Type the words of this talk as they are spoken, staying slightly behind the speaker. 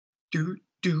Do,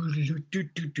 do, do, do,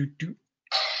 do, do, do.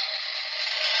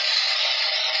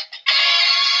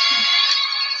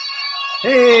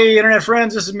 Hey, internet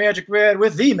friends, this is MagicBrad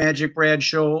with the MagicBrad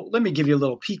Show. Let me give you a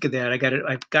little peek of that.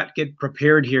 I've got to get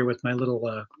prepared here with my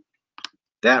little,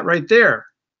 that right there.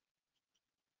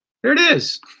 There it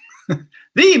is. The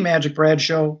MagicBrad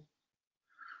Show.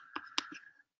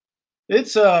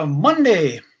 It's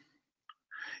Monday.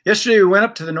 Yesterday we went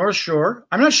up to the North Shore.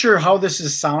 I'm not sure how this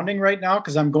is sounding right now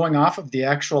because I'm going off of the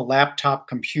actual laptop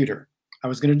computer. I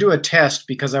was going to do a test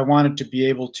because I wanted to be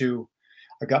able to,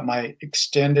 I got my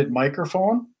extended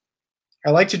microphone.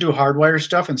 I like to do hardwire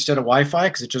stuff instead of Wi-Fi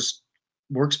because it just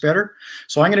works better.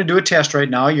 So I'm going to do a test right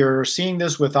now. You're seeing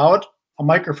this without a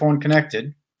microphone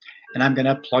connected, and I'm going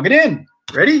to plug it in.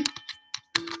 Ready?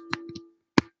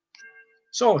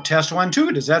 So test 1,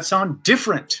 2. Does that sound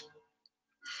different?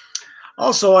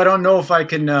 Also, I don't know if I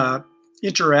can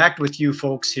interact with you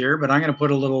folks here, but I'm going to put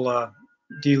a little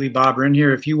dealy bobber in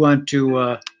here. If you want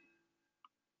to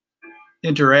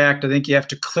interact, I think you have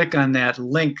to click on that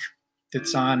link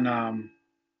that's on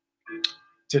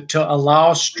to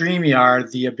allow StreamYard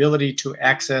the ability to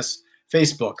access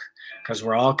Facebook, because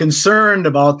we're all concerned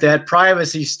about that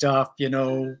privacy stuff, you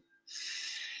know.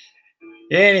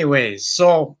 Anyways,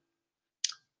 so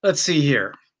let's see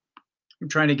here. I'm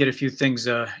trying to get a few things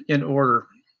in order.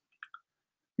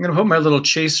 I'm going to put my little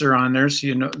chaser on there so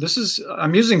you know.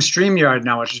 I'm using StreamYard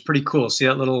now, which is pretty cool. See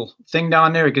that little thing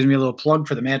down there? It gives me a little plug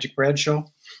for the MagicBrad Show.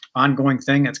 Ongoing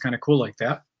thing. It's kind of cool like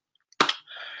that.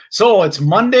 So it's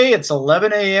Monday. It's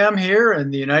 11 a.m. here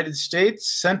in the United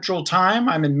States Central Time.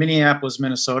 I'm in Minneapolis,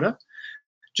 Minnesota.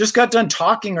 Just got done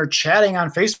talking or chatting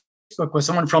on Facebook with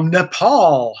someone from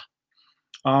Nepal,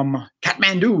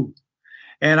 Kathmandu.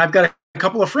 And I've got a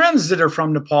couple of friends that are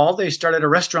from Nepal. They started a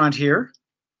restaurant here.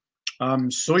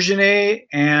 Sojane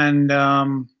and I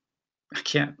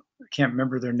can't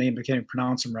remember their name. I can't even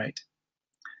pronounce them right.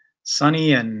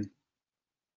 Sunny and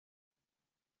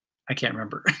I can't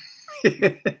remember.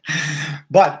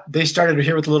 But they started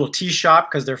here with a little tea shop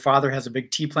because their father has a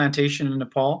big tea plantation in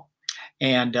Nepal.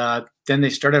 And then they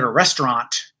started a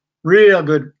restaurant. Real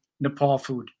good Nepal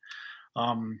food.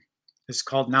 It's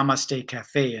called Namaste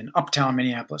Cafe in Uptown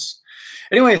Minneapolis.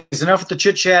 Anyways, enough with the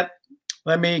chit chat.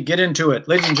 Let me get into it.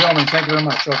 Ladies and gentlemen, thank you very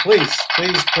much. Oh, please,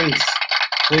 please, please,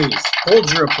 please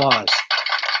hold your applause.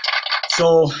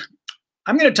 So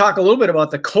I'm going to talk a little bit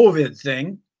about the COVID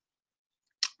thing.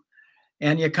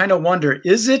 And you kind of wonder,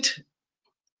 is it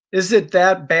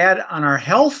that bad on our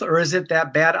health or is it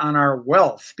that bad on our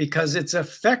wealth? Because it's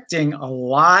affecting a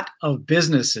lot of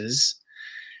businesses.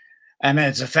 I mean,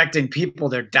 it's affecting people.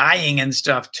 They're dying and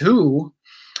stuff too.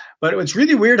 But it's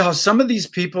really weird how some of these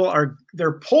people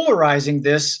they're polarizing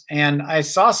this. And I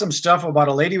saw some stuff about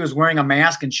a lady who was wearing a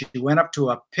mask and she went up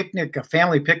to a picnic, a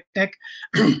family picnic,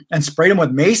 and sprayed them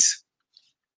with mace.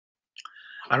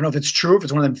 I don't know if it's true, if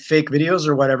it's one of them fake videos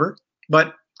or whatever,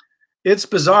 but it's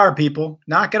bizarre, people.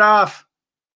 Knock it off.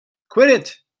 Quit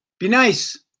it. Be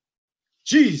nice.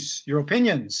 Jeez, your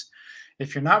opinions.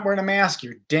 If you're not wearing a mask,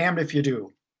 you're damned if you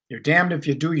do. You're damned if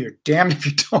you do. You're damned if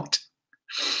you don't.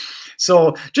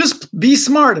 So just be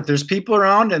smart. If there's people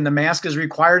around and the mask is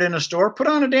required in a store, put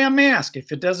on a damn mask.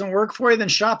 If it doesn't work for you, then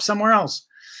shop somewhere else.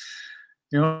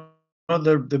 You know,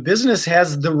 the business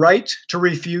has the right to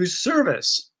refuse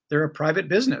service. They're a private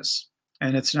business,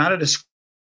 and it's not a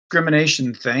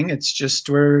discrimination thing. It's just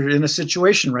we're in a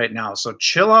situation right now. So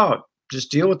chill out.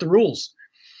 Just deal with the rules.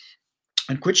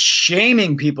 And quit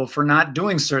shaming people for not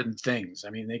doing certain things. I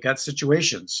mean, they got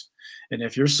situations. And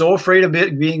if you're so afraid of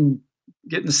getting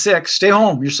sick, stay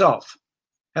home yourself.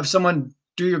 Have someone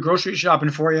do your grocery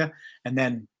shopping for you and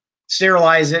then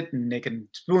sterilize it and they can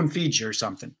spoon feed you or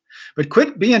something. But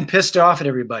quit being pissed off at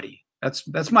everybody.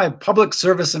 That's my public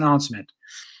service announcement.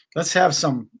 Let's have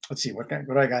some, let's see, what do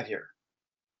I got here?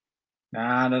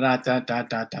 That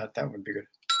would be good.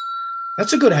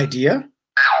 That's a good idea.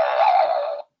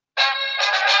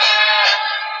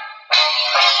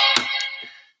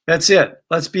 That's it.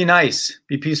 Let's be nice.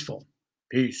 Be peaceful.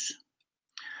 Peace.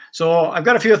 So I've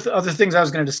got a few other things I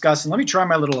was going to discuss, and let me try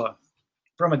my little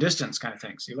from a distance kind of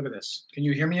thing. See, look at this. Can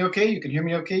you hear me okay? You can hear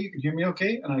me okay? You can hear me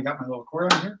okay? And I got my little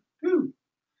cord on here. Woo.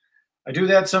 I do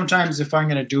that sometimes if I'm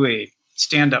going to do a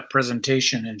stand-up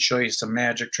presentation and show you some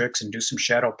magic tricks and do some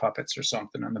shadow puppets or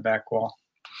something on the back wall.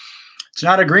 It's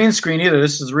not a green screen either.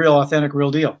 This is real, authentic,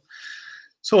 real deal.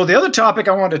 So the other topic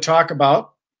I wanted to talk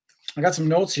about, I got some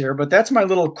notes here, but that's my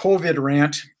little COVID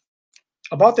rant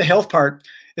about the health part.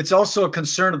 It's also a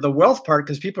concern of the wealth part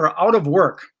because people are out of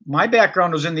work. My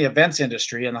background was in the events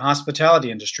industry and the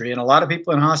hospitality industry, and a lot of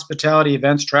people in hospitality,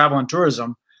 events, travel, and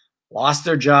tourism lost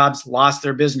their jobs, lost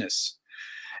their business,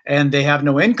 and they have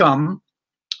no income,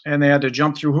 and they had to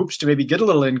jump through hoops to maybe get a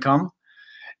little income,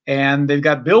 and they've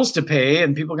got bills to pay,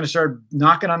 and people are going to start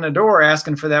knocking on the door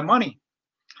asking for that money.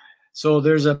 So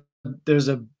there's a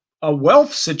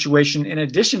wealth situation in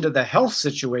addition to the health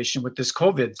situation with this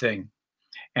COVID thing.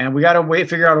 And we got to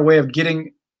figure out a way of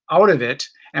getting out of it.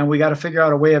 And we got to figure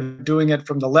out a way of doing it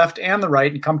from the left and the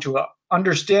right and come to an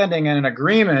understanding and an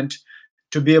agreement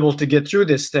to be able to get through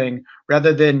this thing,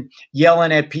 rather than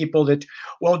yelling at people that,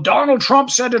 well, Donald Trump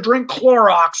said to drink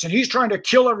Clorox and he's trying to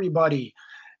kill everybody.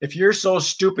 If you're so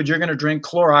stupid, you're going to drink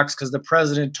Clorox because the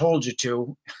president told you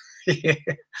to.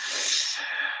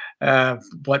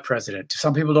 What president?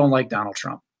 Some people don't like Donald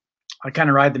Trump. I kind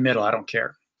of ride the middle. I don't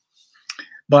care.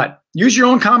 But use your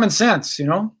own common sense, you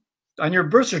know. On your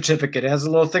birth certificate, it has a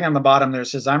little thing on the bottom there that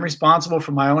says, I'm responsible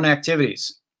for my own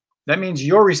activities. That means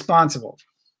you're responsible.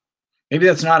 Maybe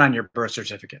that's not on your birth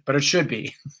certificate, but it should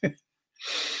be.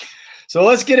 So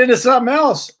let's get into something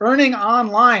else. Earning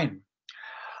online.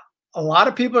 A lot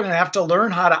of people are going to have to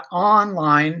learn how to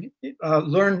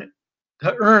learn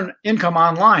to earn income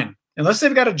online. Unless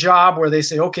they've got a job where they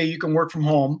say, okay, you can work from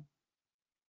home.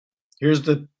 Here's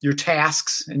your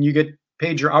tasks, and you get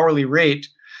paid your hourly rate.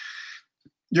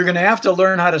 You're going to have to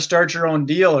learn how to start your own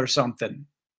deal or something,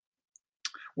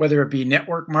 whether it be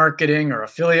network marketing or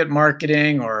affiliate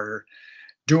marketing or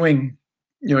doing,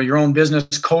 you know, your own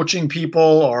business, coaching people,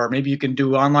 or maybe you can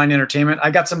do online entertainment.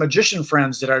 I got some magician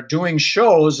friends that are doing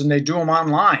shows and they do them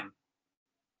online.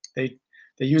 They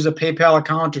use a PayPal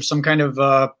account or some kind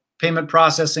of payment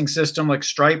processing system like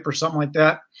Stripe or something like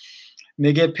that. And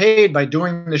they get paid by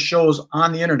doing the shows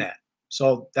on the internet.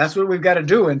 So that's what we've got to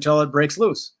do until it breaks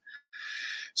loose.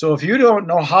 So if you don't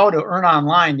know how to earn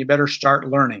online, you better start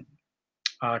learning,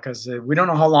 because we don't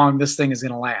know how long this thing is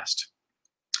going to last.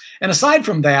 And aside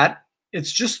from that,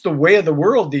 it's just the way of the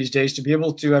world these days to be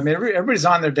able to, I mean, everybody's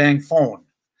on their dang phone.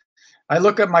 I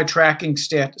look at my tracking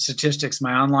statistics,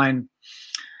 my online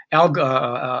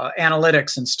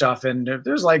analytics and stuff, and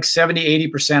there's like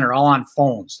 70–80% are all on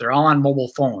phones. They're all on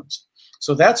mobile phones.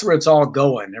 So that's where it's all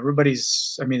going.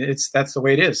 Everybody's, I mean, that's the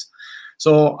way it is.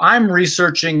 So I'm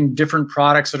researching different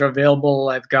products that are available.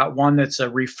 I've got one that's a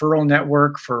referral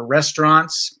network for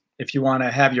restaurants. If you want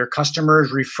to have your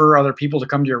customers refer other people to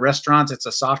come to your restaurants, it's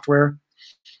a software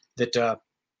that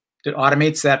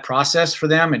automates that process for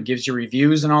them and gives you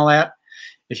reviews and all that.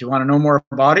 If you want to know more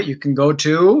about it, you can go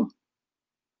to,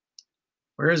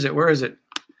 where is it?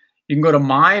 You can go to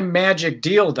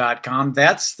mymagicdeal.com.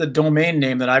 That's the domain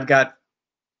name that I've got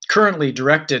currently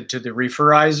directed to the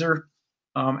Referizer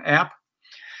app.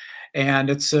 And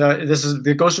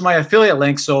it goes to my affiliate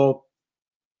link. So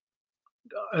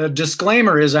a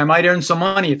disclaimer is I might earn some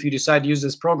money if you decide to use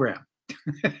this program.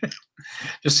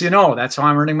 Just so you know, that's how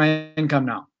I'm earning my income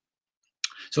now.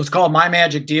 So it's called My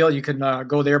Magic Deal. You can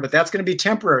go there, but that's going to be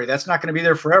temporary. That's not going to be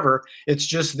there forever. It's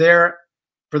just there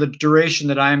for the duration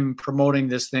that I'm promoting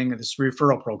this thing, this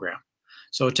referral program.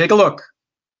 So take a look.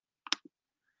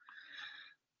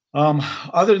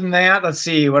 Other than that, let's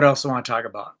see what else I want to talk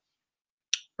about.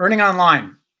 Earning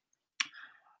online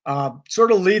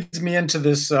sort of leads me into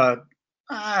this. I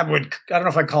don't know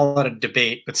if I call it a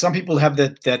debate, but some people have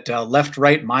that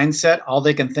left-right mindset. All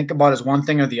they can think about is one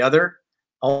thing or the other.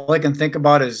 All they can think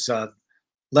about is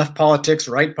left politics,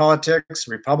 right politics,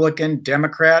 Republican,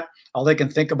 Democrat. All they can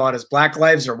think about is black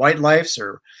lives or white lives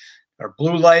or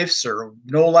blue lives or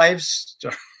no lives.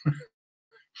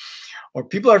 Or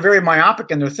people are very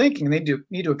myopic in their thinking. They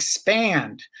need to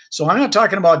expand. So I'm not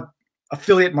talking about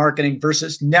affiliate marketing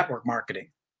versus network marketing.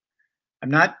 I'm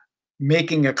not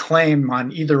making a claim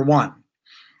on either one.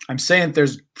 I'm saying that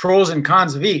there's pros and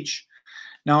cons of each.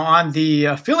 Now, on the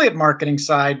affiliate marketing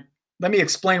side, let me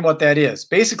explain what that is.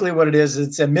 Basically what it is,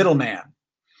 it's a middleman.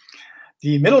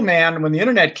 The middleman, when the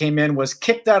internet came in, was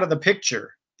kicked out of the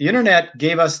picture. The internet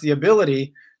gave us the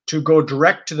ability to go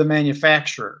direct to the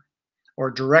manufacturer or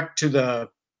direct to the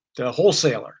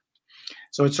wholesaler.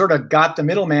 So it sort of got the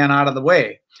middleman out of the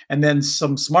way. And then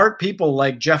some smart people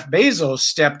like Jeff Bezos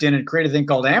stepped in and created a thing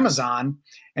called Amazon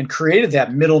and created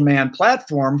that middleman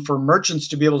platform for merchants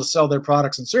to be able to sell their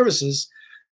products and services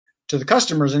to the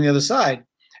customers on the other side.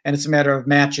 And it's a matter of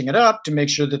matching it up to make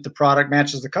sure that the product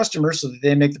matches the customer so that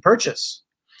they make the purchase.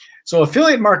 So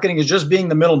affiliate marketing is just being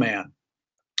the middleman.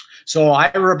 So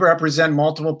I represent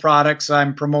multiple products.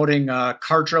 I'm promoting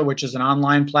Kartra, which is an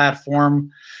online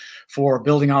platform for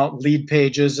building out lead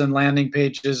pages and landing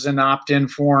pages and opt-in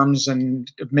forms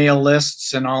and mail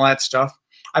lists and all that stuff.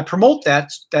 I promote that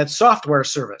software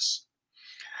service.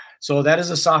 So that is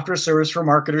a software service for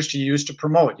marketers to use to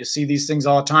promote. You see these things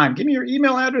all the time. Give me your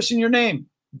email address and your name.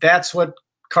 That's what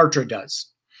Kartra does.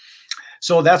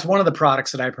 So that's one of the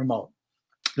products that I promote.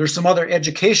 There's some other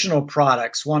educational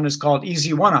products. One is called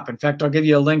Easy One Up. In fact, I'll give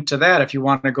you a link to that if you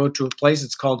want to go to a place.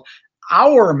 It's called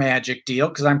Our Magic Deal,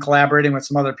 because I'm collaborating with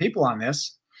some other people on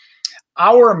this.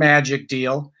 Our Magic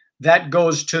Deal, that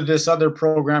goes to this other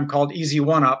program called Easy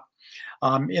One Up.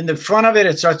 In the front of it,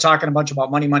 it starts talking a bunch about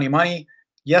money, money, money.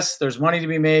 Yes, there's money to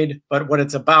be made, but what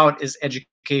it's about is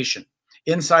education.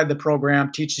 Inside the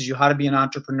program teaches you how to be an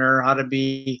entrepreneur, how to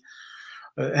be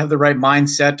have the right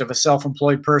mindset of a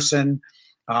self-employed person,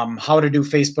 how to do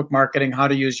Facebook marketing, how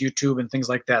to use YouTube and things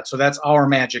like that. So that's Our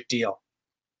Magic Deal.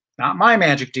 Not my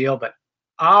magic deal, but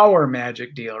Our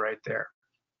Magic Deal right there.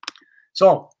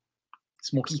 So,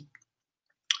 Smokey.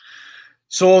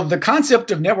 So the concept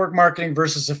of network marketing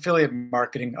versus affiliate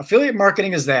marketing. Affiliate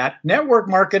marketing is that. Network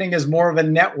marketing is more of a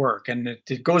network, and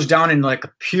it goes down in like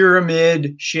a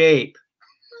pyramid shape,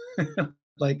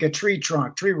 like a tree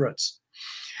trunk, tree roots.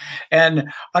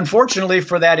 And unfortunately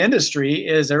for that industry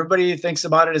is everybody thinks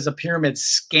about it as a pyramid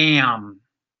scam.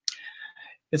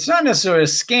 It's not necessarily a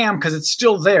scam because it's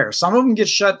still there. Some of them get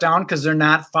shut down because they're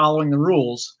not following the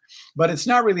rules, but it's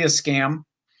not really a scam.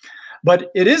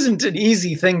 But it isn't an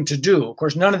easy thing to do. Of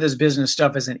course, none of this business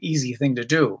stuff is an easy thing to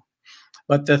do.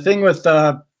 But the thing with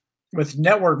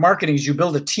network marketing is you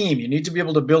build a team. You need to be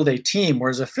able to build a team.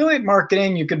 Whereas affiliate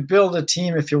marketing, you could build a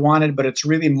team if you wanted, but it's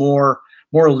really more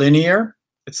linear.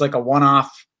 It's like a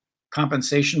one-off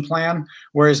compensation plan.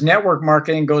 Whereas network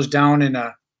marketing goes down in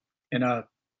a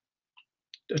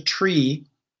tree,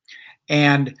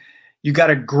 and you got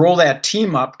to grow that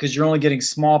team up because you're only getting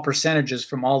small percentages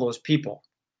from all those people.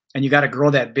 And you got to grow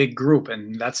that big group.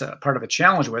 And that's a part of a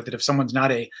challenge with it. If someone's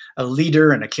not a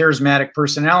leader and a charismatic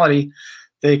personality,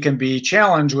 they can be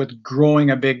challenged with growing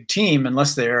a big team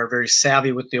unless they are very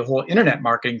savvy with the whole internet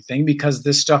marketing thing, because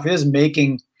this stuff is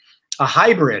making a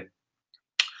hybrid.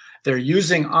 They're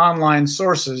using online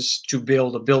sources to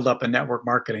build up a network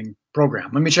marketing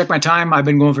program. Let me check my time. I've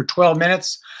been going for 12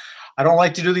 minutes. I don't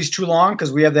like to do these too long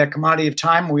because we have that commodity of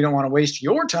time. We don't want to waste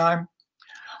your time.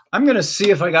 I'm going to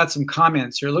see if I got some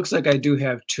comments here. It looks like I do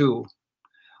have two.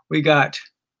 We got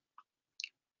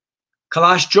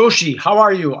Kailash Joshi. How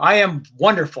are you? I am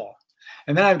wonderful.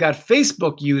 And then I've got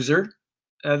Facebook user.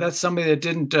 That's somebody that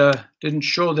didn't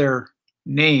show their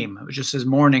name. It just says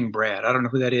Morning Brad. I don't know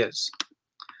who that is.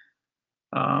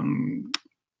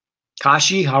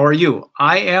 Kashi, how are you?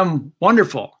 I am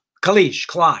wonderful.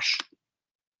 Kailash.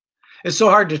 It's so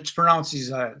hard to pronounce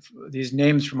these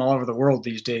names from all over the world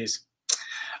these days.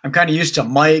 I'm kind of used to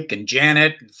Mike and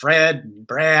Janet and Fred and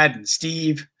Brad and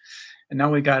Steve. And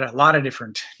now we got a lot of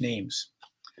different names.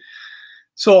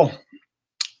 So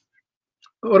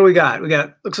what do we got?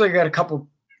 Looks like I got a couple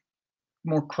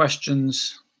more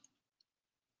questions.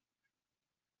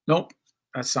 Nope,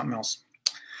 that's something else.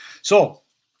 So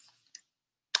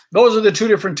those are the two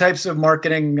different types of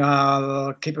marketing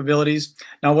capabilities.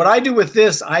 Now, what I do with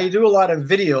this, I do a lot of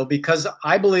video because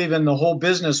I believe in the whole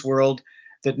business world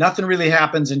that nothing really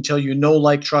happens until you know,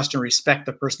 like, trust, and respect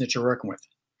the person that you're working with.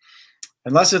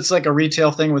 Unless it's like a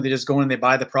retail thing where they just go in and they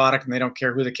buy the product and they don't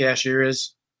care who the cashier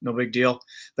is, no big deal.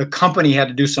 The company had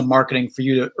to do some marketing for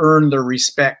you to earn the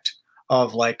respect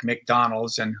of, like,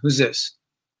 McDonald's. And who's this?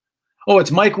 Oh, it's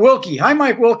Mike Wilkie. Hi,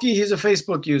 Mike Wilkie. He's a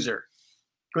Facebook user.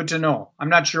 Good to know. I'm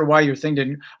not sure why your thing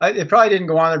didn't. It probably didn't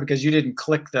go on there because you didn't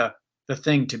click the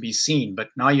thing to be seen. But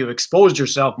now you've exposed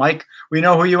yourself, Mike. We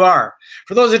know who you are.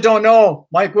 For those that don't know,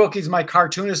 Mike Wilkie's my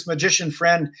cartoonist magician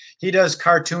friend. He does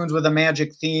cartoons with a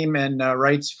magic theme and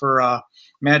writes for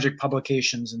magic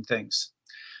publications and things.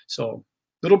 So,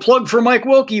 little plug for Mike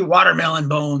Wilkie, Watermelon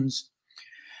Bones.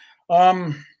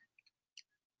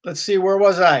 Let's see, where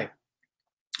was I?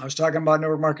 I was talking about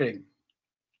network marketing.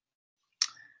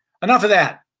 Enough of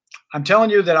that. I'm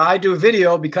telling you that I do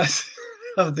video because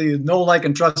of the know, like,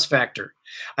 and trust factor.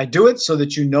 I do it so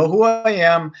that you know who I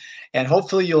am, and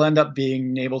hopefully you'll end up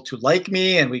being able to like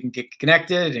me, and we can get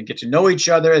connected and get to know each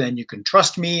other, and then you can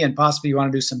trust me, and possibly you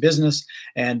want to do some business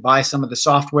and buy some of the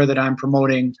software that I'm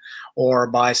promoting, or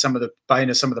buy into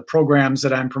some of the programs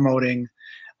that I'm promoting,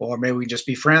 or maybe we can just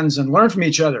be friends and learn from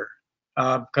each other,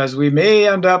 because we may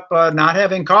end up not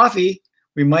having coffee.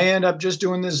 We may end up just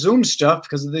doing this Zoom stuff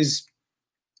because of these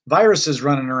viruses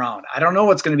running around. I don't know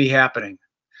what's going to be happening.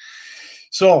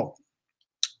 So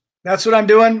that's what I'm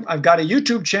doing. I've got a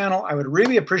YouTube channel. I would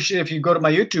really appreciate if you go to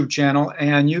my YouTube channel,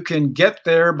 and you can get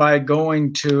there by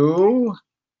going to,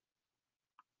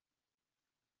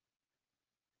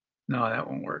 no, that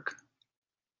won't work.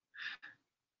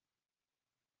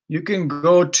 You can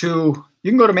go to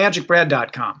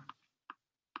magicbrad.com.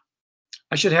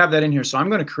 I should have that in here, so I'm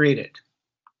going to create it.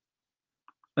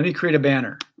 Let me create a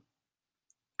banner.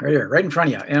 Right here, right in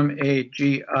front of you.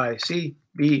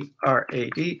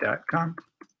 MagicBrad.com.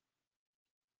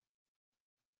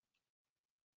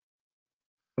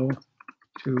 Go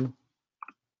to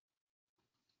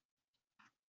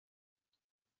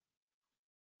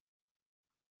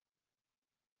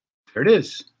there it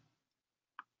is.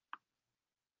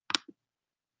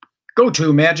 Go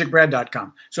to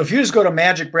MagicBrad.com. So if you just go to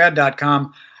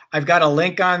MagicBrad.com, I've got a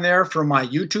link on there for my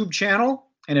YouTube channel.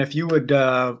 And if you would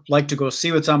like to go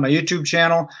see what's on my YouTube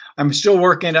channel, I'm still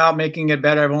working it out, making it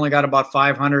better. I've only got about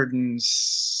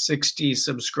 560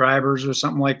 subscribers or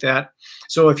something like that.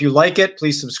 So if you like it,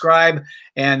 please subscribe.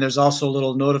 And there's also a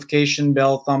little notification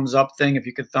bell, thumbs up thing. If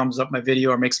you could thumbs up my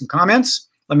video or make some comments,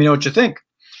 let me know what you think.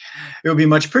 It would be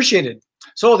much appreciated.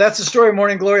 So that's the story of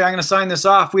Morning Glory. I'm going to sign this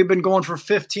off. We've been going for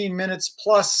 15 minutes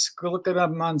plus. Go look it up.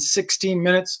 I'm on 16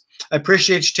 minutes. I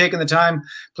appreciate you taking the time.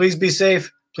 Please be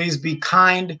safe. Please be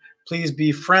kind. Please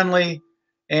be friendly.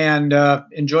 And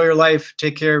enjoy your life.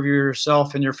 Take care of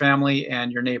yourself and your family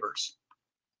and your neighbors.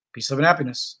 Peace, love, and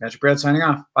happiness. MagicBrad signing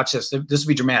off. Watch this. This will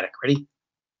be dramatic. Ready?